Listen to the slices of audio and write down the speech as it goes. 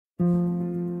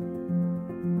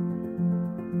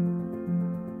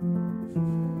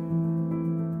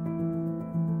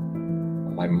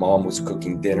My mom was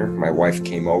cooking dinner. My wife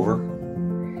came over.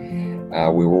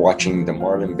 We were watching the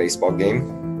Marlin baseball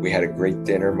game. We had a great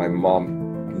dinner. My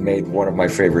mom made one of my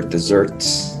favorite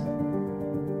desserts.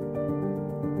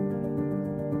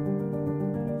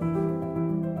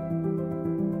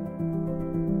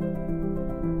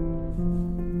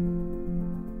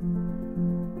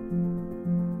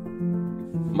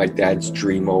 My dad's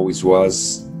dream always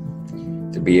was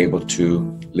to be able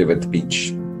to live at the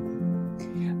beach.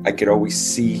 I could always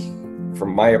see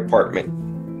from my apartment,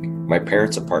 my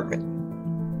parents' apartment.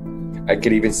 I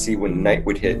could even see when night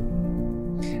would hit,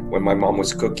 when my mom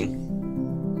was cooking,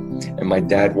 and my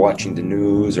dad watching the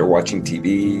news or watching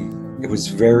TV. It was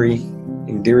very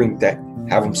endearing to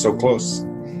have them so close.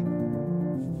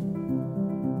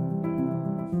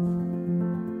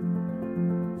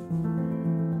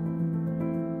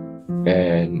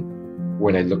 And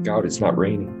when I look out, it's not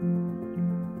raining.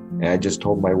 And I just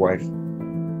told my wife,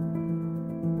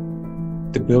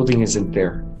 the building isn't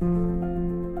there.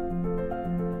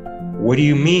 What do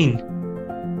you mean?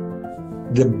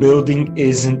 The building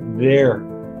isn't there.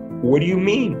 What do you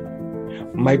mean?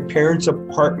 My parents'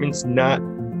 apartment's not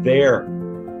there.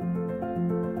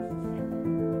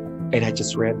 And I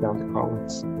just ran down to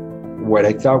Collins. What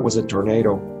I thought was a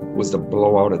tornado was the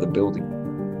blowout of the building,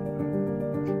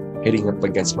 hitting up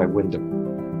against my window.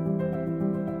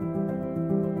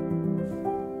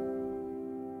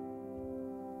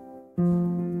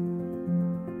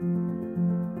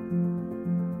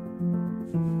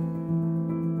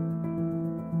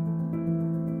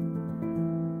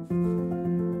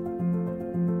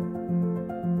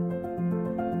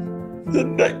 The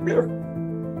nightmare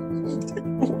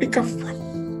I wake up from.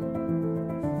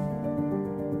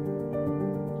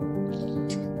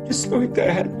 Just knowing that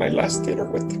I had my last dinner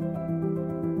with them.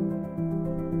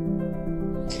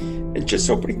 And just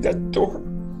opening that door.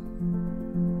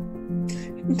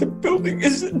 And the building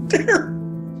isn't there.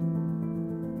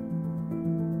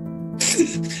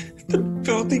 The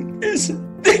building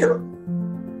isn't there.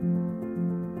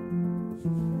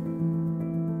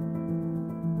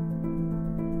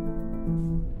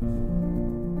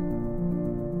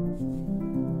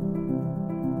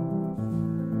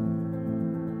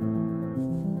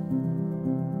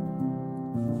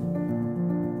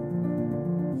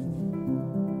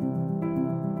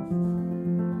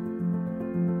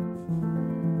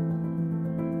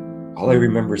 All I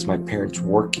remember is my parents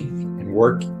working and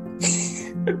working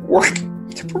and working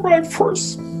to provide for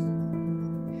us.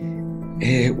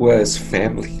 It was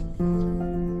family.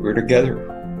 We're together.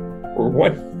 We're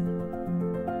one.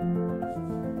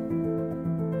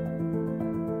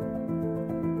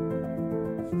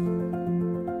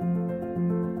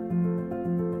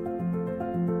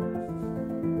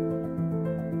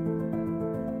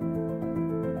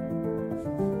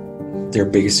 Their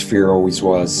biggest fear always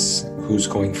was, who's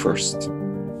going first?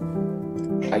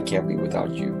 I can't be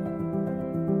without you.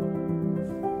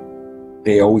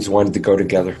 They always wanted to go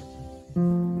together.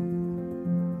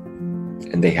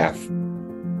 And they have.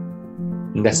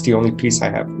 And that's the only piece I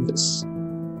have from this.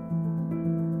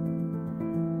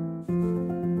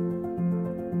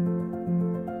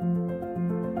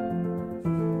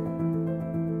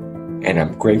 And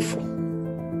I'm grateful.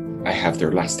 I have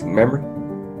their lasting memory.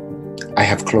 I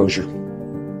have closure.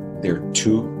 They're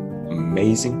two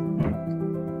amazing,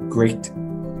 great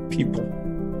people.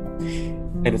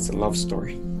 And it's a love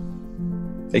story.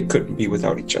 They couldn't be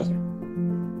without each other.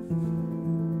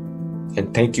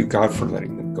 And thank you, God, for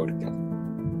letting them go together.